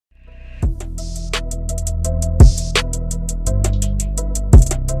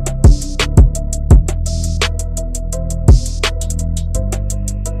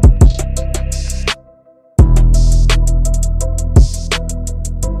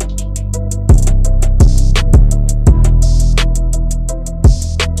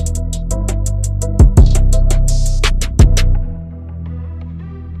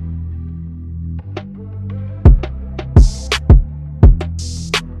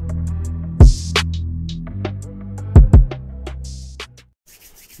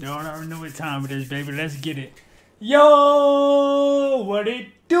Y'all already know what time it is, baby. Let's get it. Yo, what it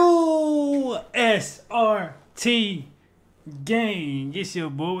do? SRT gang. It's your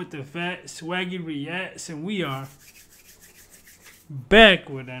boy with the fat SwaggyReacts, and we are back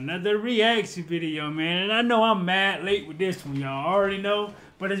with another reaction video, man. And I know I'm mad late with this one, y'all already know,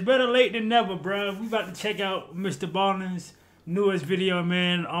 but it's better late than never, bro. We about to check out Mr. Ballen's newest video,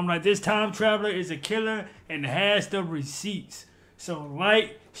 man. I'm like, this time traveler is a killer and has the receipts. So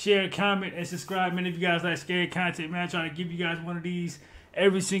like, share, comment, and subscribe, man. If you guys like scary content, man, I'm trying to give you guys one of these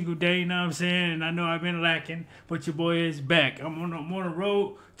every single day, you know what I'm saying? And I know I've been lacking, but your boy is back. I'm on the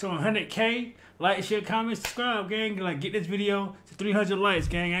road to 100K. Like, share, comment, subscribe, gang. Like, get this video to 300 likes,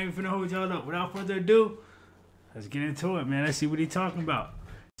 gang. I ain't finna hold y'all up. Without further ado, let's get into it, man. Let's see what he talking about.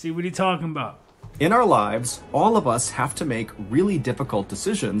 In our lives, all of us have to make really difficult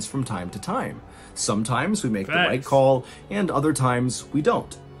decisions from time to time. Sometimes we make the right call, and other times we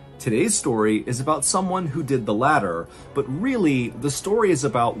don't. Today's story is about someone who did the latter, but really, the story is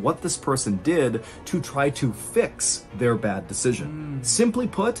about what this person did to try to fix their bad decision. Simply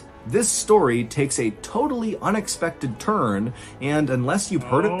put, this story takes a totally unexpected turn, and unless you've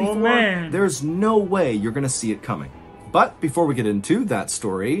heard it before, there's no way you're gonna see it coming. But before we get into that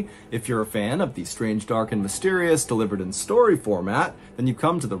story, if you're a fan of the strange, dark, and mysterious delivered in story format, then you've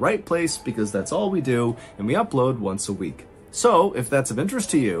come to the right place because that's all we do, and we upload once a week. So, if that's of interest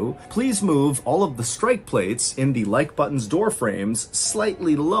to you, please move all of the strike plates in the like button's door frames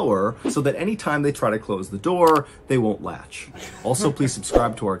slightly lower so that anytime they try to close the door, they won't latch. Also, please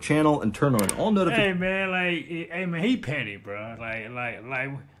subscribe to our channel and turn on all notifications. Hey man, he petty, bro.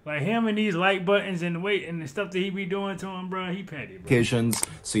 Like him and these like buttons and the weight and the stuff that he be doing to him, bro. He petty, bro.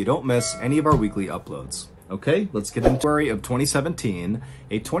 So you don't miss any of our weekly uploads. Okay, let's get into February of 2017.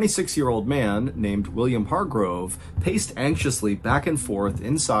 A 26-year-old man named William Hargrove paced anxiously back and forth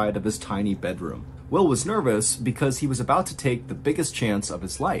inside of his tiny bedroom. Will was nervous because he was about to take the biggest chance of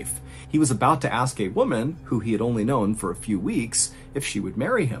his life. He was about to ask a woman, who he had only known for a few weeks, if she would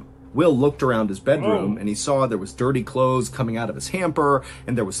marry him. Will looked around his bedroom and he saw there was dirty clothes coming out of his hamper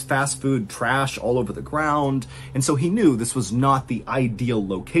and there was fast food trash all over the ground. And so he knew this was not the ideal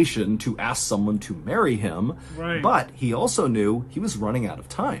location to ask someone to marry him. But he also knew he was running out of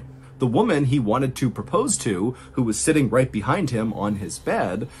time. The woman he wanted to propose to, who was sitting right behind him on his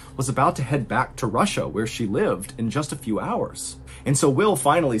bed, was about to head back to Russia where she lived in just a few hours. And so Will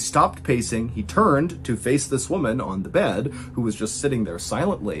finally stopped pacing, he turned to face this woman on the bed, who was just sitting there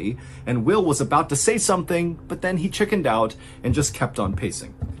silently, and Will was about to say something, but then he chickened out and just kept on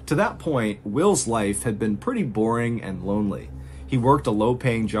pacing. To that point, Will's life had been pretty boring and lonely. He worked a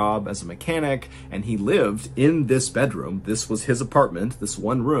low-paying job as a mechanic, and he lived in this bedroom. This was his apartment, this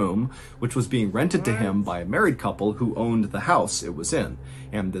one room, which was being rented to him by a married couple who owned the house it was in.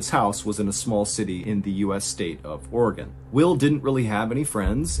 And this house was in a small city in the US state of Oregon. Will didn't really have any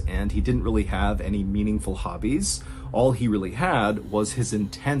friends, and he didn't really have any meaningful hobbies. All he really had was his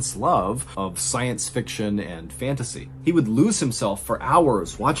intense love of science fiction and fantasy. He would lose himself for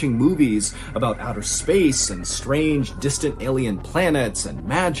hours watching movies about outer space and strange, distant alien planets and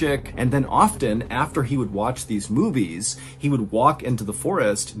magic, and then often, after he would watch these movies, he would walk into the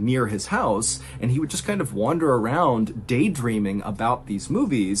forest near his house, and he would just kind of wander around daydreaming about these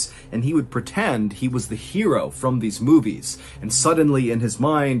movies, and he would pretend he was the hero from these movies. And suddenly, in his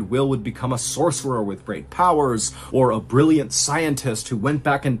mind, Will would become a sorcerer with great powers, or a brilliant scientist who went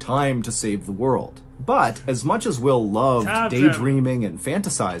back in time to save the world. But as much as Will loved daydreaming and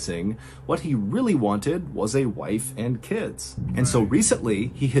fantasizing, what he really wanted was a wife and kids. And so recently,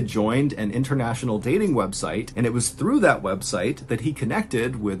 he had joined an international dating website, and it was through that website that he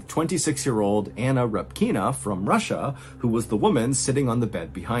connected with 26-year-old Anna Repkina from Russia, who was the woman sitting on the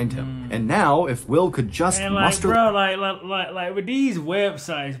bed behind him. And now, if Will could just muster... Bro, like with these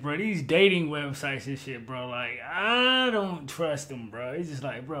websites, bro, these dating websites and shit, bro, like, I don't trust them, bro. It's just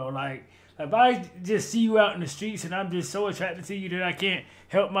like, bro, like, if I just see you out in the streets and I'm just so attracted to you that I can't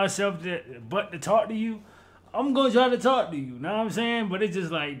help myself but to talk to you, I'm gonna try to talk to you. Know what I'm saying? But it's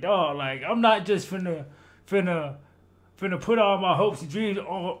just like, dog, like, I'm not just finna put all my hopes and dreams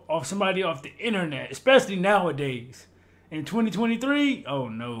off somebody off the internet, especially nowadays. In 2023, oh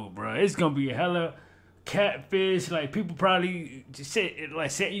no, bro, it's gonna be a hella catfish. Like, people probably just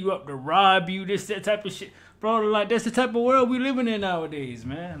set you up to rob you, that type of shit. Bro, like, that's the type of world we living in nowadays,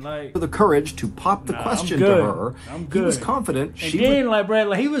 man. Like, the courage to pop the question to her. He was confident she would... like, bro,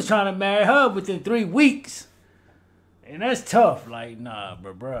 like, he was trying to marry her within 3 weeks. And that's tough. Like, nah,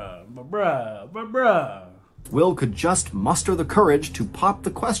 bruh. Will could just muster the courage to pop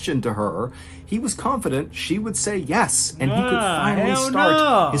the question to her, he was confident she would say yes, and he could finally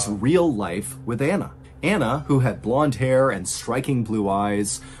start his real life with Anna. Anna, who had blonde hair and striking blue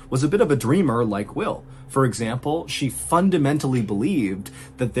eyes, was a bit of a dreamer like Will. For example, she fundamentally believed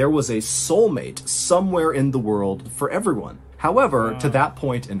that there was a soulmate somewhere in the world for everyone. However, to that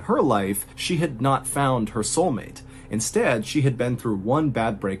point in her life, she had not found her soulmate. Instead, she had been through one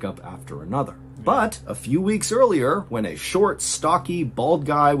bad breakup after another. But a few weeks earlier, when a short, stocky, bald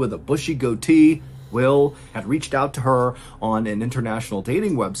guy with a bushy goatee, Will, had reached out to her on an international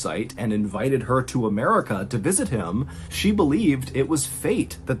dating website and invited her to America to visit him, she believed it was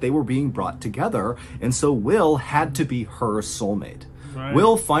fate that they were being brought together, and so Will had to be her soulmate. Right.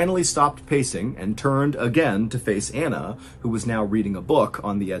 Will finally stopped pacing and turned again to face Anna, who was now reading a book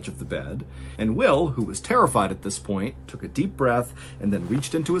on the edge of the bed. And Will, who was terrified at this point, took a deep breath and then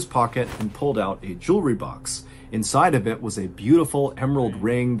reached into his pocket and pulled out a jewelry box. Inside of it was a beautiful emerald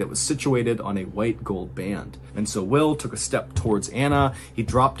ring that was situated on a white gold band. And so Will took a step towards Anna, he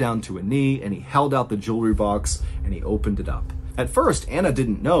dropped down to a knee, and he held out the jewelry box and he opened it up. At first, Anna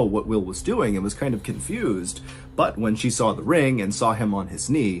didn't know what Will was doing and was kind of confused, but when she saw the ring and saw him on his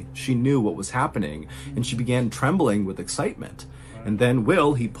knee, she knew what was happening, and she began trembling with excitement. And then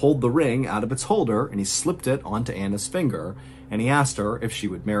Will, he pulled the ring out of its holder and he slipped it onto Anna's finger, and he asked her if she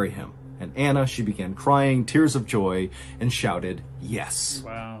would marry him. And Anna, she began crying tears of joy and shouted, yes.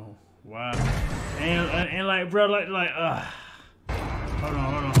 Wow. Wow. And like, bro, hold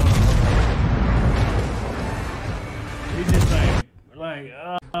on. He's just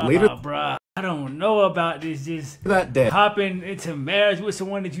later, bro, I don't know about this. Just that day, hopping into marriage with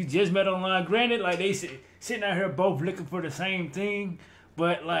someone that you just met online. Granted, like they sitting out here both looking for the same thing,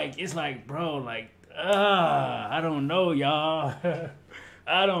 but like it's like, bro, like, I don't know, y'all.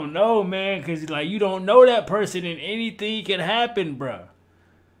 I don't know, man, because like you don't know that person and anything can happen, bro.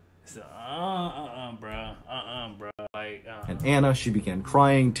 So bro. Like, And Anna, she began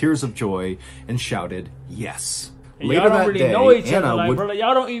crying tears of joy and shouted, yes. Later y'all don't really know each other, like, bro.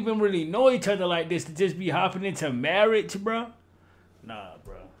 Y'all don't even really know each other like this to just be hopping into marriage, bro. Nah,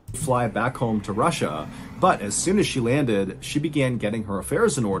 bro. Fly back home to Russia, but as soon as she landed, she began getting her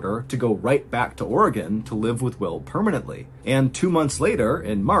affairs in order to go right back to Oregon to live with Will permanently. And 2 months later,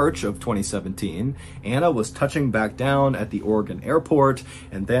 in March of 2017, Anna was touching back down at the Oregon airport,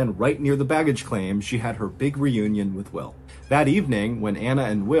 and then right near the baggage claim, she had her big reunion with Will. That evening, when Anna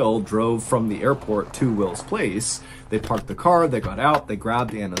and Will drove from the airport to Will's place, they parked the car, they got out, they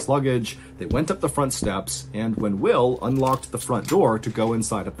grabbed Anna's luggage, they went up the front steps, and when Will unlocked the front door to go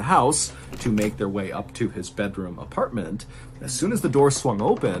inside of the house to make their way up to his bedroom apartment, as soon as the door swung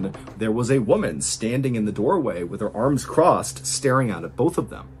open, there was a woman standing in the doorway with her arms crossed, staring out at both of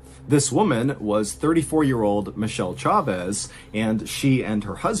them. This woman was 34-year-old Michelle Chavez, and she and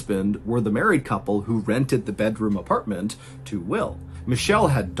her husband were the married couple who rented the bedroom apartment to Will. Michelle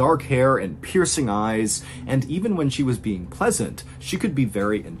had dark hair and piercing eyes, and even when she was being pleasant, she could be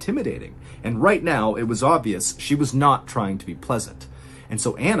very intimidating. And right now, it was obvious she was not trying to be pleasant. And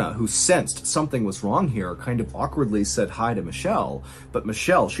so Anna, who sensed something was wrong here, kind of awkwardly said hi to Michelle, but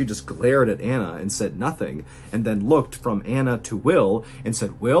Michelle, she just glared at Anna and said nothing, and then looked from Anna to Will and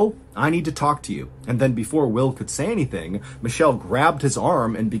said, Will, I need to talk to you. And then before Will could say anything, Michelle grabbed his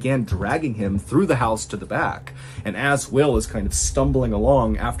arm and began dragging him through the house to the back. And as Will is kind of stumbling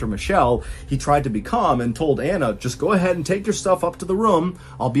along after Michelle, he tried to be calm and told Anna, just go ahead and take your stuff up to the room.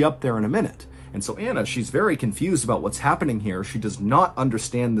 I'll be up there in a minute. And so Anna, she's very confused about what's happening here. She does not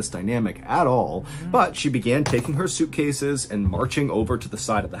understand this dynamic at all, but she began taking her suitcases and marching over to the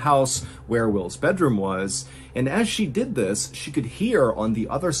side of the house where Will's bedroom was. And as she did this, she could hear on the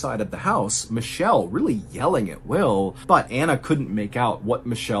other side of the house, Michelle really yelling at Will, but Anna couldn't make out what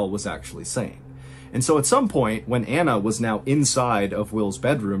Michelle was actually saying. And so at some point, when Anna was now inside of Will's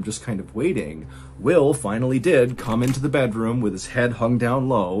bedroom, just kind of waiting, Will finally did come into the bedroom with his head hung down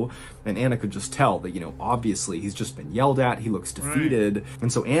low, and Anna could just tell that, obviously he's just been yelled at, he looks defeated, right.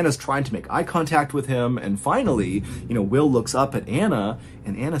 And so Anna's trying to make eye contact with him, and finally, Will looks up at Anna,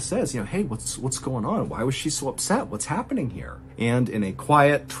 and Anna says, hey, what's going on? Why was she so upset? What's happening here? And in a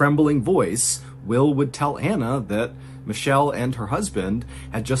quiet, trembling voice, Will would tell Anna that Michelle and her husband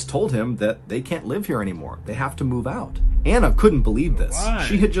had just told him that they can't live here anymore. They have to move out. Anna couldn't believe this. Right.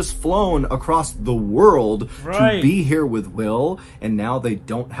 She had just flown across the world right. to be here with Will, and now they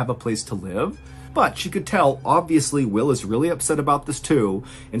don't have a place to live. But she could tell, obviously, Will is really upset about this too.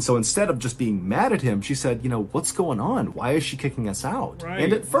 And so instead of just being mad at him, she said, you know, what's going on? Why is she kicking us out? Right.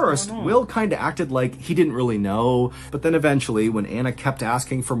 And at first, Will kind of acted like he didn't really know. But then eventually, when Anna kept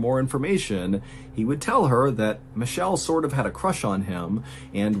asking for more information, he would tell her that Michelle sort of had a crush on him.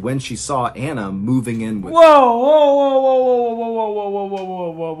 And when she saw Anna moving in with... Whoa, whoa, whoa, whoa, whoa, whoa, whoa, whoa, whoa, whoa,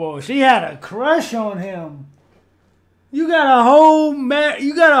 whoa, whoa, whoa. She had a crush on him. You got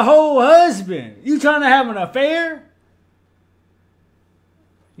a whole husband. You trying to have an affair?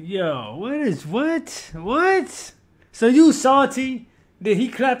 Yo, what? So you salty? Did he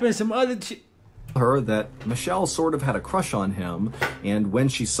clapping some other chick? Her that Michelle sort of had a crush on him, and when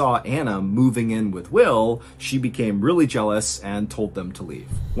she saw Anna moving in with Will, she became really jealous and told them to leave.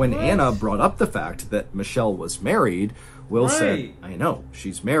 When Anna brought up the fact that Michelle was married, Will said, I know,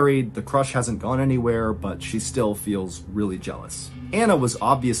 she's married, the crush hasn't gone anywhere, but she still feels really jealous. Anna was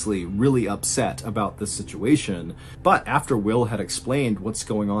obviously really upset about this situation, but after Will had explained what's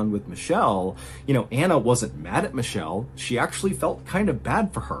going on with Michelle, you know, Anna wasn't mad at Michelle, she actually felt kind of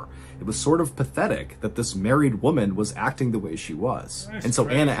bad for her. It was sort of pathetic that this married woman was acting the way she was. And so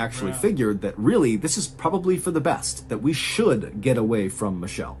Anna actually figured that really this is probably for the best, that we should get away from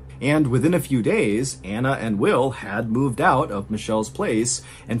Michelle. And within a few days, Anna and Will had moved out of Michelle's place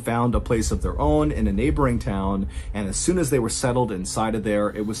and found a place of their own in a neighboring town. And as soon as they were settled inside of there,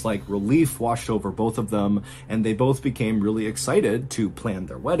 it was like relief washed over both of them. And they both became really excited to plan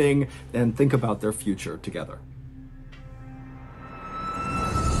their wedding and think about their future together.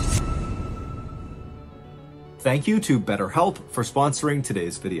 Thank you to BetterHelp for sponsoring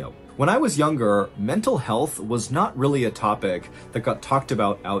today's video. When I was younger, mental health was not really a topic that got talked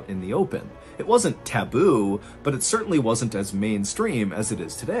about out in the open. It wasn't taboo, but it certainly wasn't as mainstream as it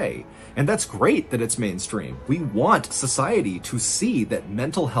is today. And that's great that it's mainstream. We want society to see that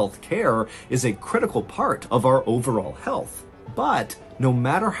mental health care is a critical part of our overall health. But no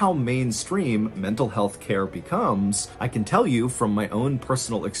matter how mainstream mental health care becomes, I can tell you from my own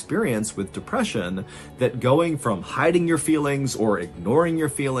personal experience with depression that going from hiding your feelings or ignoring your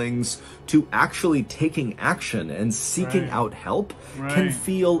feelings to actually taking action and seeking out help can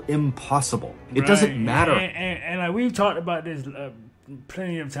feel impossible. It doesn't matter. And like we've talked about this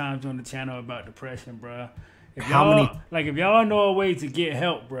plenty of times on the channel about depression, bruh. If y'all know a way to get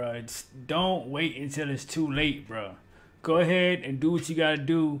help, bruh, just don't wait until it's too late, bruh. Go ahead and do what you gotta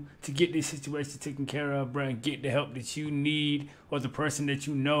do to get this situation taken care of, bro, and get the help that you need or the person that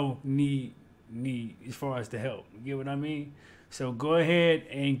you know need as far as the help. You get what I mean? So go ahead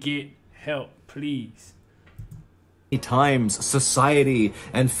and get help, please. Times society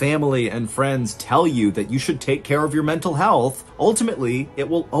and family and friends tell you that you should take care of your mental health, ultimately it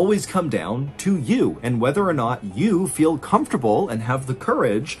will always come down to you and whether or not you feel comfortable and have the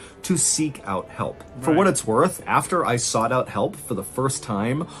courage to seek out help. For what it's worth, after I sought out help for the first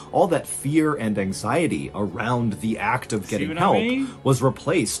time, all that fear and anxiety around the act of getting help was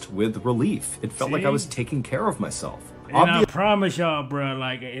replaced with relief. It felt like I was taking care of myself. And I promise y'all, bro,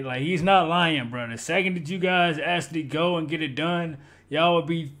 like he's not lying, bro. The second that you guys actually go and get it done, y'all will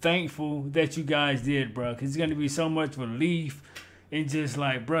be thankful that you guys did, bro. Because it's going to be so much relief and just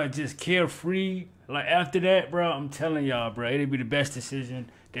like, bro, just carefree. Like after that, bro, I'm telling y'all, bro, it'll be the best decision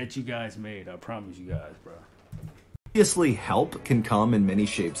that you guys made. I promise you guys, bro. Obviously, help can come in many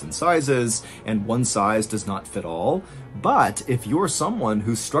shapes and sizes, and one size does not fit all. But if you're someone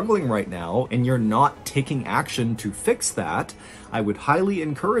who's struggling right now and you're not taking action to fix that, I would highly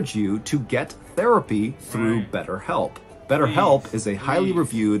encourage you to get therapy through BetterHelp. BetterHelp is a highly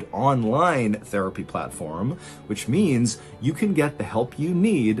reviewed online therapy platform, which means you can get the help you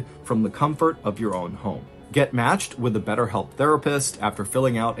need from the comfort of your own home. Get matched with a BetterHelp therapist after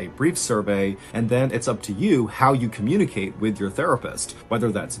filling out a brief survey, and then it's up to you how you communicate with your therapist,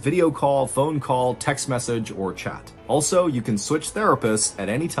 whether that's video call, phone call, text message, or chat. Also, you can switch therapists at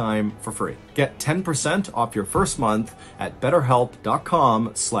any time for free. Get 10% off your first month at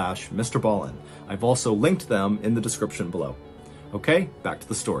betterhelp.com/MrBallen. I've also linked them in the description below. Okay, back to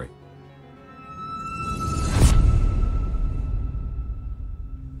the story.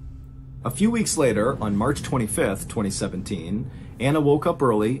 A few weeks later, on March 25th, 2017, Anna woke up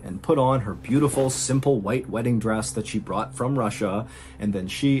early and put on her beautiful, simple white wedding dress that she brought from Russia, and then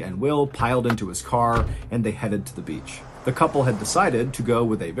she and Will piled into his car and they headed to the beach. The couple had decided to go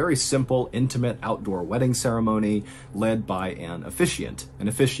with a very simple, intimate outdoor wedding ceremony led by an officiant. An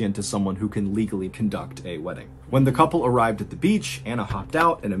officiant is someone who can legally conduct a wedding. When the couple arrived at the beach, Anna hopped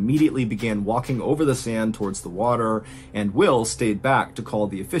out and immediately began walking over the sand towards the water, and Will stayed back to call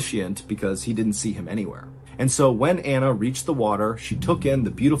the officiant because he didn't see him anywhere. And so when Anna reached the water, she took in the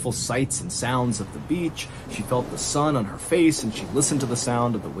beautiful sights and sounds of the beach. She felt the sun on her face, and she listened to the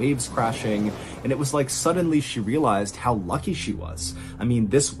sound of the waves crashing. And it was like suddenly she realized how lucky she was. I mean,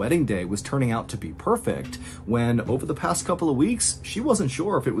 this wedding day was turning out to be perfect when over the past couple of weeks, she wasn't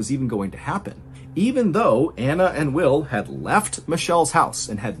sure if it was even going to happen. Even though Anna and Will had left Michelle's house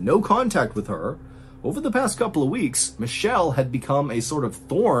and had no contact with her, over the past couple of weeks, Michelle had become a sort of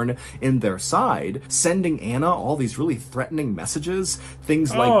thorn in their side, sending Anna all these really threatening messages,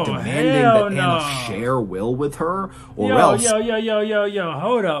 things like demanding that Anna share Will with her, or else... Yo,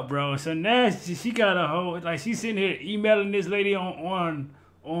 hold up, bro. So now she got a whole, like, she's sitting here emailing this lady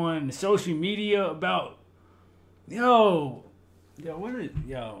on social media about,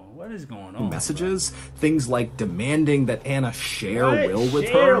 what is going on? Messages, bro? Things like demanding that Anna share Will with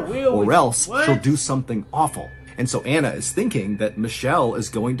her, or else she'll do something awful. And so Anna is thinking that Michelle is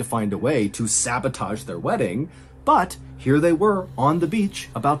going to find a way to sabotage their wedding, but here they were on the beach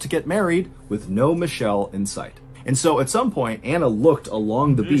about to get married with no Michelle in sight. And so at some point, Anna looked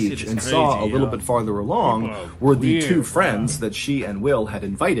along the beach and saw a little bit farther along were the two friends that she and Will had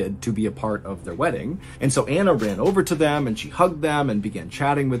invited to be a part of their wedding. And so Anna ran over to them and she hugged them and began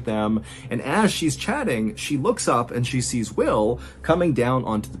chatting with them. And as she's chatting, she looks up and she sees Will coming down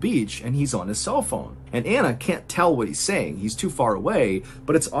onto the beach, and he's on his cell phone. And Anna can't tell what he's saying. He's too far away,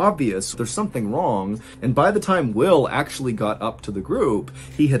 but it's obvious there's something wrong. And by the time Will actually got up to the group,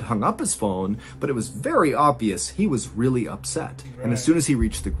 he had hung up his phone, but it was very obvious he was really upset. Right. And as soon as he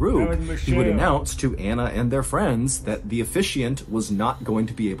reached the group, he would announce to Anna and their friends that the officiant was not going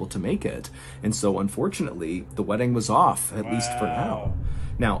to be able to make it. And so unfortunately, the wedding was off, at least for now.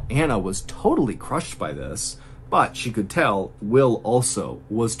 Now, Anna was totally crushed by this, but she could tell Will also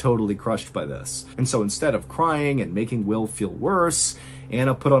was totally crushed by this. And so instead of crying and making Will feel worse,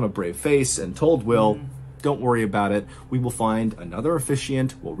 Anna put on a brave face and told Will, don't worry about it. We will find another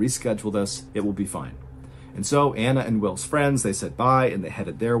officiant. We'll reschedule this. It will be fine. And so Anna and Will's friends, they said bye and they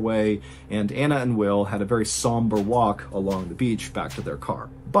headed their way. And Anna and Will had a very somber walk along the beach back to their car.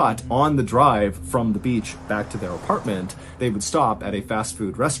 But on the drive from the beach back to their apartment, they would stop at a fast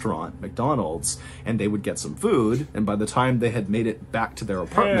food restaurant, McDonald's, and they would get some food. And by the time they had made it back to their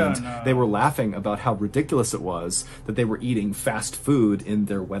apartment, they were laughing about how ridiculous it was that they were eating fast food in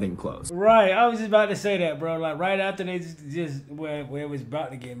their wedding clothes. Right, I was just about to say that, bro. Like right after they just where it was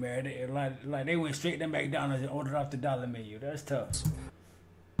about to get married, like they went straight to McDonald's and ordered off the dollar menu. That's tough.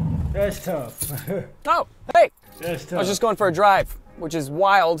 That's tough. Oh, hey! That's tough. I was just going for a drive, which is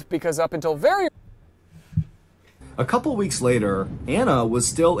wild because up until very... A couple weeks later, Anna was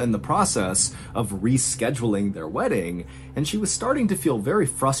still in the process of rescheduling their wedding, and she was starting to feel very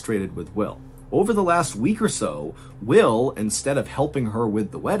frustrated with Will. Over the last week or so, Will, instead of helping her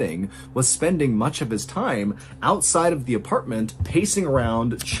with the wedding, was spending much of his time outside of the apartment, pacing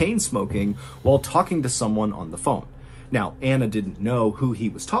around, chain smoking, while talking to someone on the phone. Now, Anna didn't know who he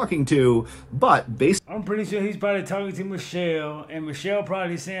was talking to, but based... I'm pretty sure he's probably talking to Michelle, and Michelle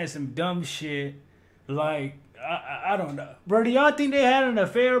probably saying some dumb shit, like, I don't know. Bro, do y'all think they had an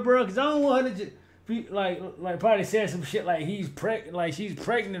affair, bro? Because I don't want her to just be, like probably saying some shit like she's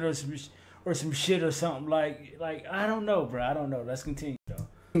pregnant or some shit or something. Like, I don't know, bro. I don't know. Let's continue,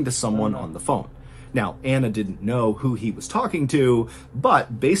 though. To someone on the phone. Now, Anna didn't know who he was talking to,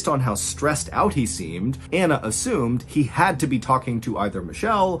 but based on how stressed out he seemed, Anna assumed he had to be talking to either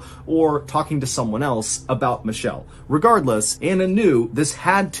Michelle or talking to someone else about Michelle. Regardless, Anna knew this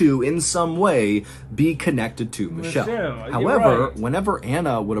had to, in some way, be connected to Michelle. However, whenever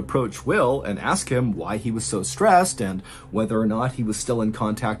Anna would approach Will and ask him why he was so stressed and whether or not he was still in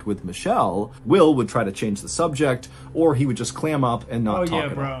contact with Michelle, Will would try to change the subject, or he would just clam up and not talk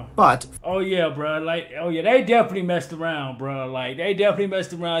at all. But... Oh yeah, bro. Like, oh yeah, they definitely messed around, bro. Like, they definitely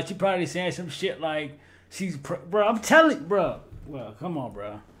messed around. She probably saying some shit like, bro, I'm telling, bro. Well, come on,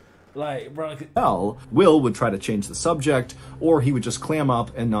 bro. Like, bro. Will would try to change the subject, or he would just clam up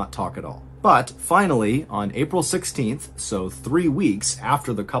and not talk at all. But finally, on April 16th, so 3 weeks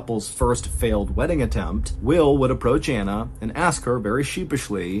after the couple's first failed wedding attempt, Will would approach Anna and ask her very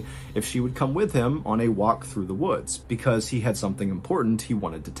sheepishly if she would come with him on a walk through the woods, because he had something important he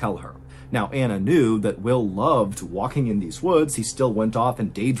wanted to tell her. Now, Anna knew that Will loved walking in these woods. He still went off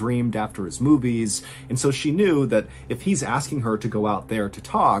and daydreamed after his movies. And so she knew that if he's asking her to go out there to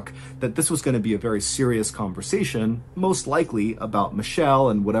talk, that this was going to be a very serious conversation, most likely about Michelle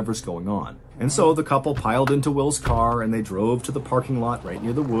and whatever's going on. And so the couple piled into Will's car and they drove to the parking lot right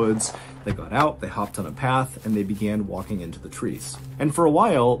near the woods. They got out, they hopped on a path, and they began walking into the trees. And for a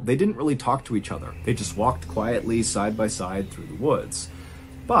while, they didn't really talk to each other. They just walked quietly side by side through the woods.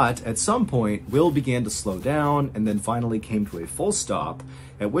 But at some point, Will began to slow down and then finally came to a full stop,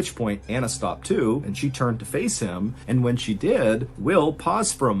 at which point Anna stopped too, and she turned to face him. And when she did, Will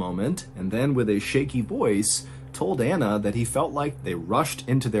paused for a moment and then with a shaky voice told Anna that he felt like they rushed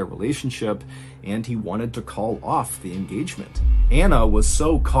into their relationship and he wanted to call off the engagement. Anna was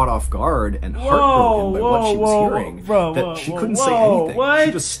so caught off guard and heartbroken by what she was hearing that she couldn't say anything.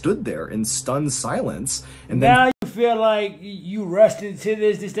 She just stood there in stunned silence. And then now you feel like you rushed into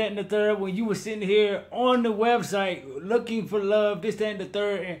this, that, and the third, when you were sitting here on the website looking for love, this, that, and the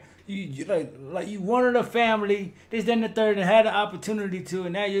third, and you like you wanted a family, this, that, and the third, and had the opportunity to,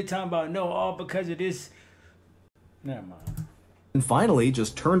 and now you're talking about no, all because of this. Never mind. And finally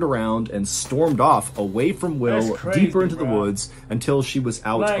just turned around and stormed off away from Will, deeper into the woods until she was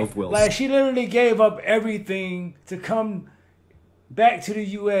out of Will's. Like she literally gave up everything to come back to the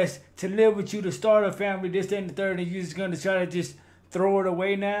U.S. to live with you, to start a family, this, that, and the third, and you're just gonna try to just throw it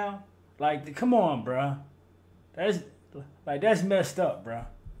away now? Like, come on, bruh. That's messed up, bruh.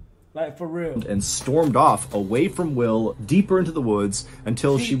 Like, for real. And stormed off away from Will, deeper into the woods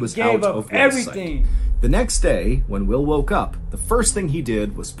until she was out of Will's everything. sight. The next day, when Will woke up, the first thing he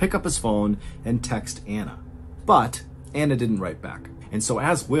did was pick up his phone and text Anna. But Anna didn't write back. And so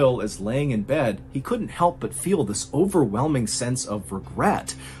as Will is laying in bed, he couldn't help but feel this overwhelming sense of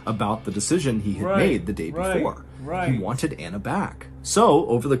regret about the decision he had made the day before. He wanted Anna back. So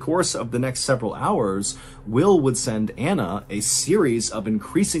over the course of the next several hours, Will would send Anna a series of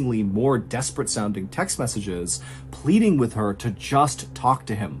increasingly more desperate sounding text messages, pleading with her to just talk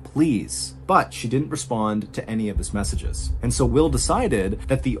to him, please. But she didn't respond to any of his messages. And so Will decided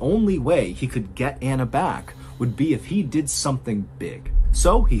that the only way he could get Anna back would be if he did something big.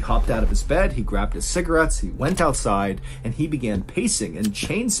 So he hopped out of his bed, he grabbed his cigarettes, he went outside, and he began pacing and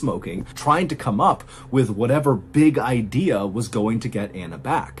chain smoking, trying to come up with whatever big idea was going to get Anna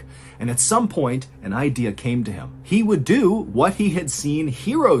back. And at some point, an idea came to him. He would do what he had seen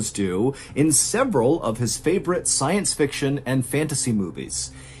heroes do in several of his favorite science fiction and fantasy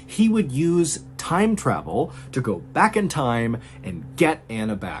movies. He would use time travel to go back in time and get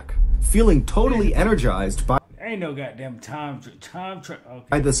Anna back. Feeling totally energized by ain't no goddamn time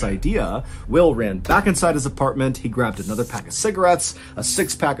by this idea, Will ran back inside his apartment, he grabbed another pack of cigarettes, a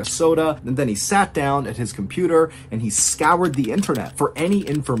 6-pack of soda, and then he sat down at his computer and he scoured the internet for any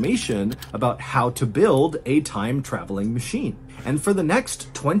information about how to build a time-traveling machine. And for the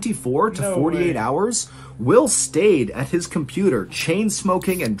next 24 to 48 hours, Will stayed at his computer, chain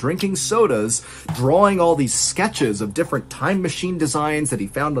smoking and drinking sodas, drawing all these sketches of different time machine designs that he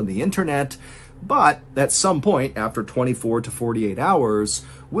found on the internet. But at some point, after 24 to 48 hours,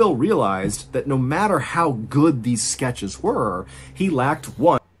 Will realized that no matter how good these sketches were, he lacked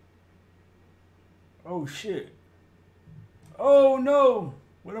one. Oh shit. Oh no.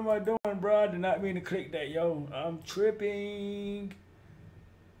 What am I doing, bro? I did not mean to click that, yo. I'm tripping.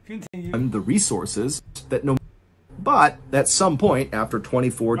 Continue. The resources that no. But at some point, after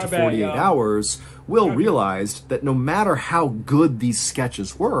 24 to 48 hours, Will realized that no matter how good these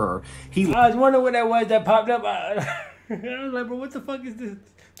sketches were, I was wondering what that was that popped up. I was like, bro, what the fuck is this?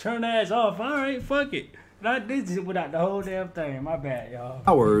 Turn the ass off. All right, fuck it. Not this without the whole damn thing. My bad, y'all.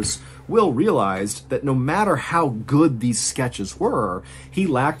 Hours, Will realized that no matter how good these sketches were, he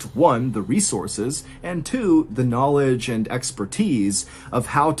lacked 1, the resources, and 2, the knowledge and expertise of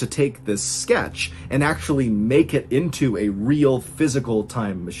how to take this sketch and actually make it into a real physical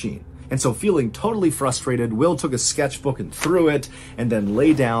time machine. And so feeling totally frustrated, Will took a sketchbook and threw it, and then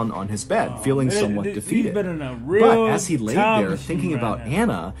lay down on his bed, feeling somewhat defeated. But as he lay there thinking about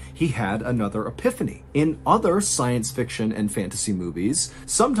Anna, he had another epiphany. In other science fiction and fantasy movies,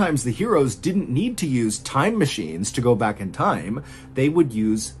 sometimes the heroes didn't need to use time machines to go back in time, they would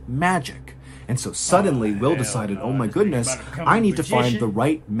use magic. And so suddenly Will decided, oh my goodness, I need to find the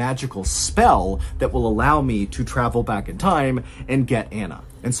right magical spell that will allow me to travel back in time and get Anna.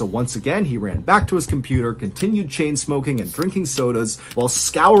 And so once again, he ran back to his computer, continued chain smoking and drinking sodas while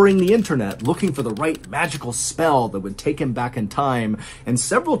scouring the internet looking for the right magical spell that would take him back in time. And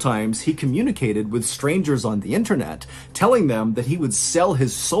several times he communicated with strangers on the internet, telling them that he would sell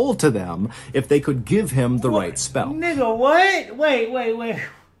his soul to them if they could give him the right spell. Nigga, what? Wait.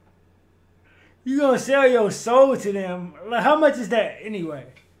 You gonna sell your soul to them? Like, how much is that anyway?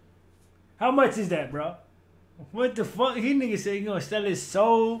 How much is that, bro? What the fuck? He nigga said he gonna sell his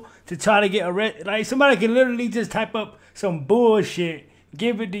soul to try to get arrested. Like, somebody can literally just type up some bullshit,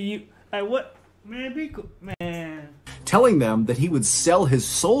 give it to you. Like, what? Man, be cool. Man. telling them that he would sell his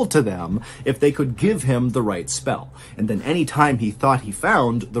soul to them if they could give him the right spell. And then anytime he thought he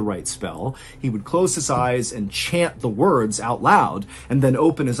found the right spell, he would close his eyes and chant the words out loud, and then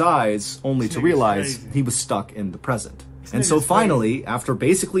open his eyes only to realize he was stuck in the present. And so finally, after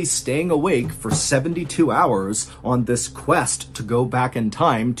basically staying awake for 72 hours on this quest to go back in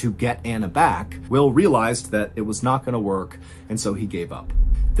time to get Anna back, Will realized that it was not going to work, and so he gave up.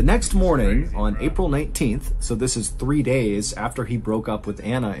 The next morning, on April 19th, so this is 3 days after he broke up with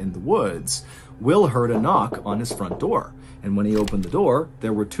Anna in the woods, Will heard a knock on his front door. And when he opened the door,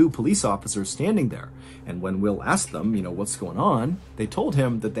 there were 2 police officers standing there. And when Will asked them, what's going on, they told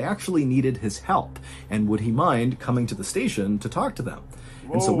him that they actually needed his help, and would he mind coming to the station to talk to them.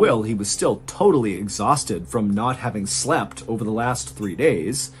 Whoa. And so Will, he was still totally exhausted from not having slept over the last 3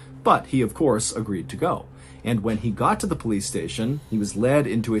 days, but he of course agreed to go. And when he got to the police station, he was led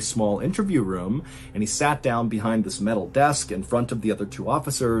into a small interview room, and he sat down behind this metal desk in front of the other 2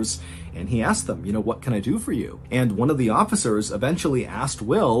 officers, and he asked them, what can I do for you? And one of the officers eventually asked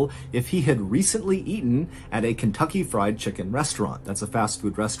Will if he had recently eaten at a Kentucky Fried Chicken restaurant. That's a fast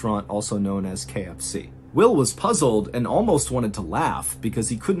food restaurant also known as KFC. Will was puzzled and almost wanted to laugh because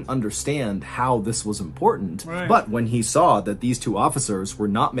he couldn't understand how this was important. Right. But when he saw that these 2 officers were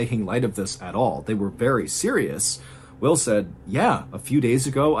not making light of this at all, they were very serious, Will said, yeah, a few days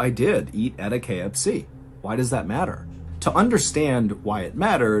ago I did eat at a KFC. Why does that matter? To understand why it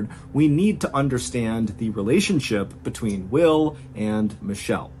mattered, we need to understand the relationship between Will and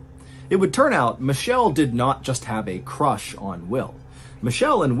Michelle. It would turn out Michelle did not just have a crush on Will.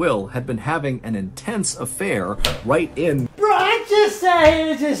 Michelle and Will had been having an intense affair right in... Bro,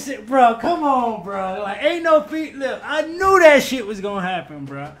 I bro, come on, bro. Like, ain't no feet. Look, I knew that shit was gonna happen,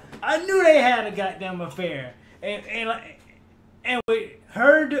 bro. I knew they had a goddamn affair. And with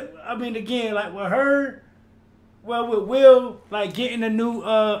her, I mean, again, like with her, well, with Will, like getting a new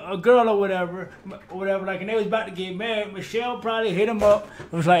a girl or whatever, like, and they was about to get married, Michelle probably hit him up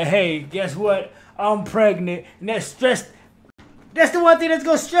and was like, hey, guess what? I'm pregnant. And that's the one thing that's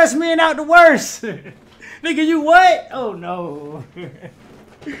gonna stress me out the worst. Nigga, you what? Oh no.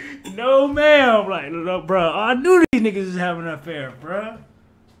 No ma'am. Like, look, bro, I knew these niggas was having an affair, bro.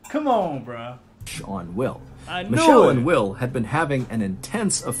 Come on, bro. On Will. I knew Michelle it. and Will had been having an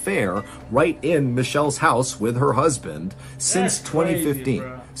intense affair right in Michelle's house with her husband since 2015.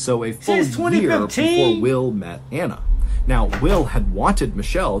 Crazy, so a full year before Will met Anna. Now, Will had wanted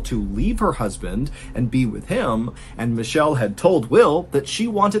Michelle to leave her husband and be with him, and Michelle had told Will that she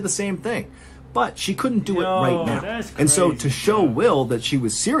wanted the same thing. But she couldn't do it right now. And so to show Will that she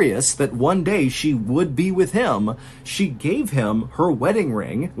was serious, that one day she would be with him, she gave him her wedding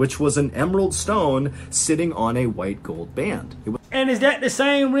ring, which was an emerald stone sitting on a white gold band. And is that the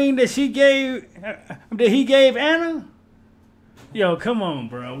same ring that he gave Anna? Yo, come on,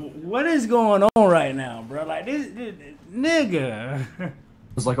 bro. What is going on right now, bro? Like, this nigga. It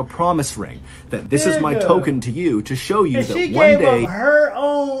was like a promise ring, that this is my token to you to show you and that she one gave day... up her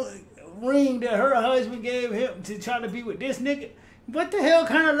own ring that her husband gave him to try to be with this nigga. What the hell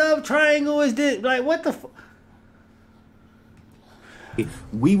kind of love triangle is this? Like, what the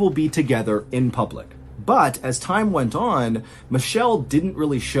we will be together in public. But as time went on, Michelle didn't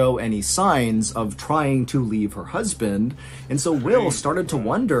really show any signs of trying to leave her husband, and so Will started to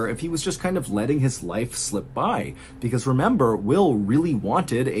wonder if he was just kind of letting his life slip by. Because remember, Will really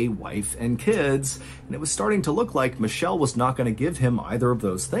wanted a wife and kids, and it was starting to look like Michelle was not going to give him either of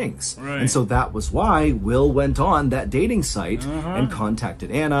those things. And so that was why Will went on that dating site and contacted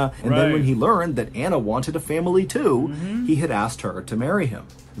Anna, and then when he learned that Anna wanted a family too, he had asked her to marry him.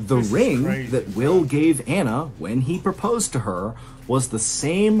 The ring that Will gave Anna when he proposed to her was the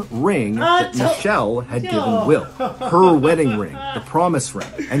same ring that Michelle had given Will. Her wedding ring, the promise ring.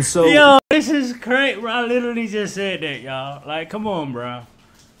 And so... Yo, this is crazy. I literally just said that, y'all. Like, come on, bro.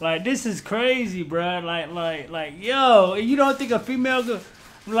 Like, this is crazy, bro. Like, yo, you don't think a female,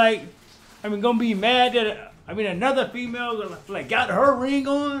 gonna be mad that, another female, got her ring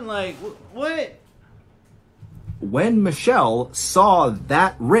on? Like, what? When Michelle saw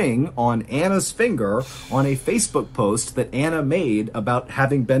that ring on Anna's finger on a Facebook post that Anna made about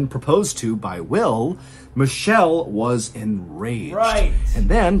having been proposed to by Will, Michelle was enraged. And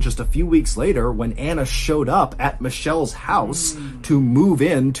then, just a few weeks later, when Anna showed up at Michelle's house to move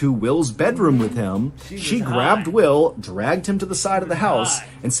into Will's bedroom with him, she grabbed Will, dragged him to the side of the house,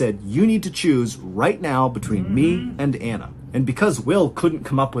 and said, you need to choose right now between me and Anna. And because Will couldn't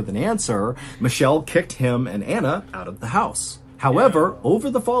come up with an answer, Michelle kicked him and Anna out of the house. However, over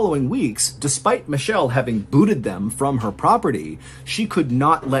the following weeks, despite Michelle having booted them from her property, she could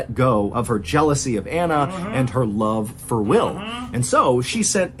not let go of her jealousy of Anna and her love for Will. And so she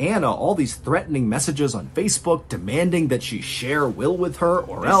sent Anna all these threatening messages on Facebook demanding that she share Will with her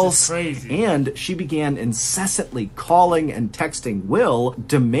or else. And she began incessantly calling and texting Will,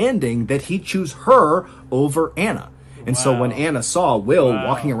 demanding that he choose her over Anna. And so when Anna saw Will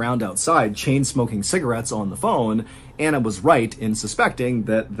walking around outside, chain-smoking cigarettes on the phone, Anna was right in suspecting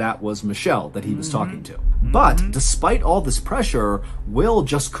that that was Michelle that he was talking to. But despite all this pressure, Will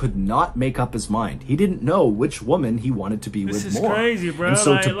just could not make up his mind. He didn't know which woman he wanted to be with more. Crazy, bro. And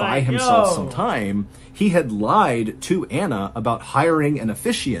so to buy himself some time, he had lied to Anna about hiring an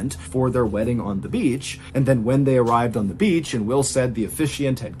officiant for their wedding on the beach. And then when they arrived on the beach and Will said the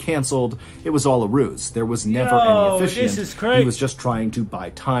officiant had canceled, it was all a ruse. There was never any officiant. This is crazy. He was just trying to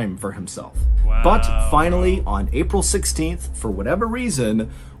buy time for himself. But finally, on April 16th, for whatever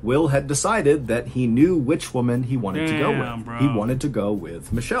reason, Will had decided that he knew which woman he wanted to go with. Bro. He wanted to go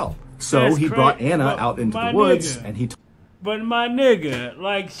with Michelle. So he brought Anna out into the woods and he... But my nigga,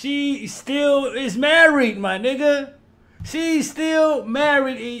 like, she still is married, my nigga. She's still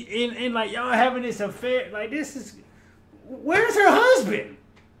married and like, y'all having this affair. Like, this is... Where's her husband?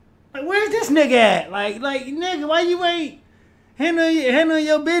 Like, where's this nigga at? Like, nigga, why you ain't handling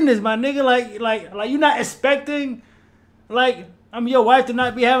your business, my nigga? Like you not expecting, like, your wife to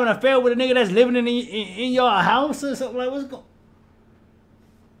not be having an affair with a nigga that's living in your house or something? Like, what's going?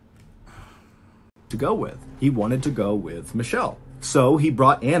 To go with. He wanted to go with Michelle. So he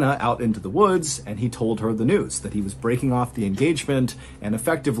brought Anna out into the woods and he told her the news that he was breaking off the engagement and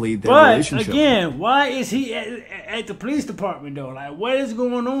effectively their relationship. But again, why is he at the police department though? Like, what is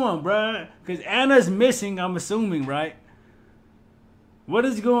going on, bruh? Because Anna's missing, I'm assuming, right? What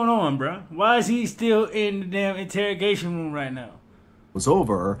is going on, bruh? Why is he still in the damn interrogation room right now? Was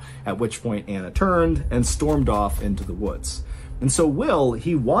over, at which point Anna turned and stormed off into the woods. And so Will,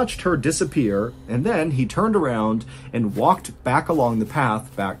 he watched her disappear, and then he turned around and walked back along the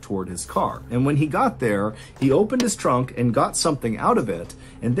path back toward his car. And when he got there, he opened his trunk and got something out of it,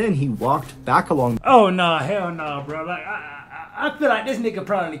 and then he walked back along... Oh, nah, hell nah, bro. Like, I feel like this nigga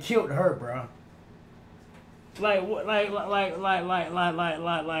probably killed her, bro. Like,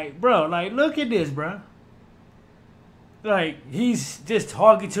 bro, like, look at this, bro. Like, he's just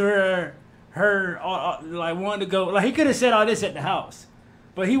talking to her, like, wanted to go, like, he could have said all this at the house,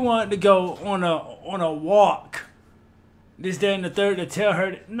 but he wanted to go on a walk, this, that, and the third, to tell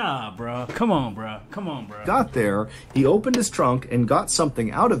her, nah, bro, come on, bro. Got there, he opened his trunk and got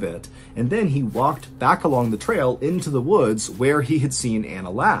something out of it, and then he walked back along the trail into the woods where he had seen Anna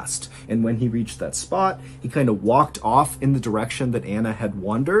last. And when he reached that spot, he kind of walked off in the direction that Anna had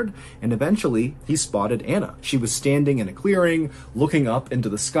wandered, and eventually he spotted Anna. She was standing in a clearing, looking up into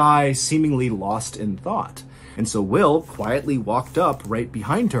the sky, seemingly lost in thought. And so Will quietly walked up right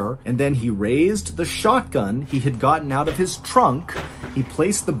behind her, and then he raised the shotgun he had gotten out of his trunk. He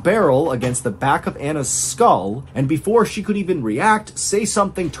placed the barrel against the back of Anna's skull, and before she could even react, say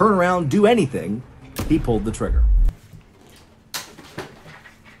something, turn around, do anything, he pulled the trigger.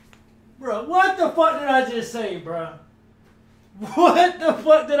 Bro, what the fuck did I just say, bro? What the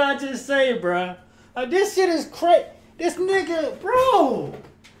fuck did I just say, bro? Like, this shit is crazy. This nigga, bro.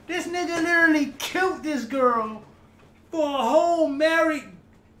 This nigga literally killed this girl for a whole married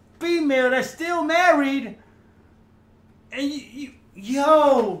female that's still married. And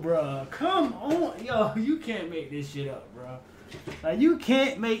yo, bro, come on. Yo, you can't make this shit up, bro. Like, you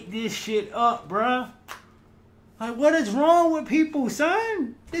can't make this shit up, bro. Like, what is wrong with people,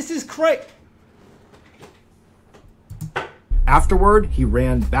 son? This is crazy. Afterward, he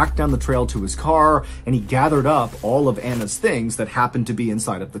ran back down the trail to his car, and he gathered up all of Anna's things that happened to be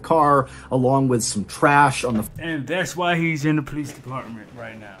inside of the car, along with some trash on the... And that's why he's in the police department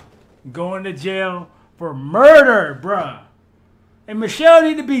right now. Going to jail for murder, bruh. And Michelle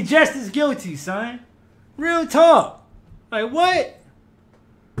need to be just as guilty, son. Real talk. Like, what?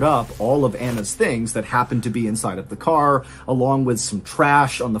 Up all of Anna's things that happened to be inside of the car, along with some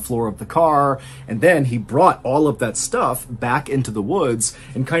trash on the floor of the car, and then he brought all of that stuff back into the woods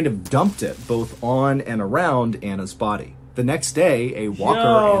and kind of dumped it both on and around Anna's body. The next day, a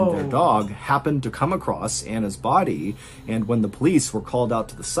walker and their dog happened to come across Anna's body, and when the police were called out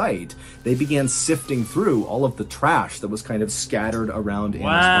to the site, they began sifting through all of the trash that was kind of scattered around Anna's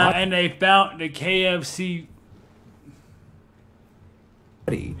body. And they found the KFC.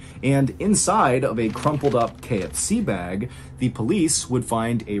 And inside of a crumpled up KFC bag, the police would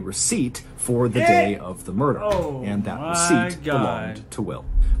find a receipt for the day of the murder. And that receipt belonged to Will.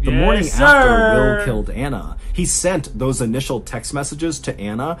 The morning after Will killed Anna, He sent those initial text messages to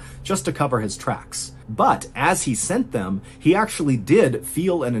Anna just to cover his tracks. But as he sent them, he actually did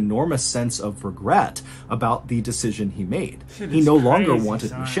feel an enormous sense of regret about the decision he made. He no longer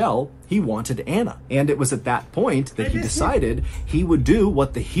wanted Michelle, he wanted Anna. And it was at that point that he decided he would do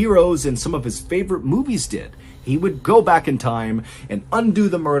what the heroes in some of his favorite movies did. He would go back in time and undo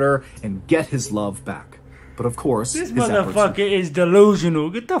the murder and get his love back. But of course, this motherfucker is delusional.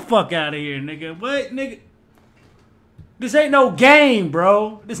 Get the fuck out of here, nigga. What, nigga? This ain't no game,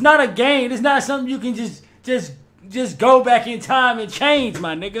 bro. It's not a game. It's not something you can just go back in time and change,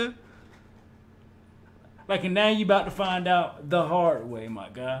 my nigga. Like, and now you about to find out the hard way, my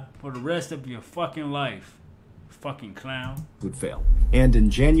guy, for the rest of your fucking life. Fucking clown. Would fail. And in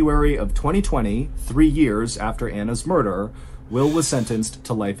January of 2020, 3 years after Anna's murder, Will was sentenced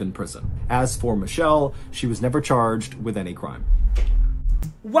to life in prison. As for Michelle, she was never charged with any crime.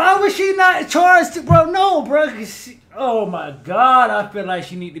 Why was she not charged, bro? No, bro. Oh my God, I feel like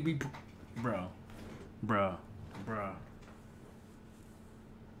she need to be, bro.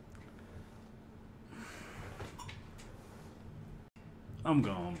 I'm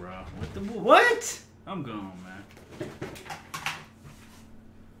gone, bro. What? I'm gone, man.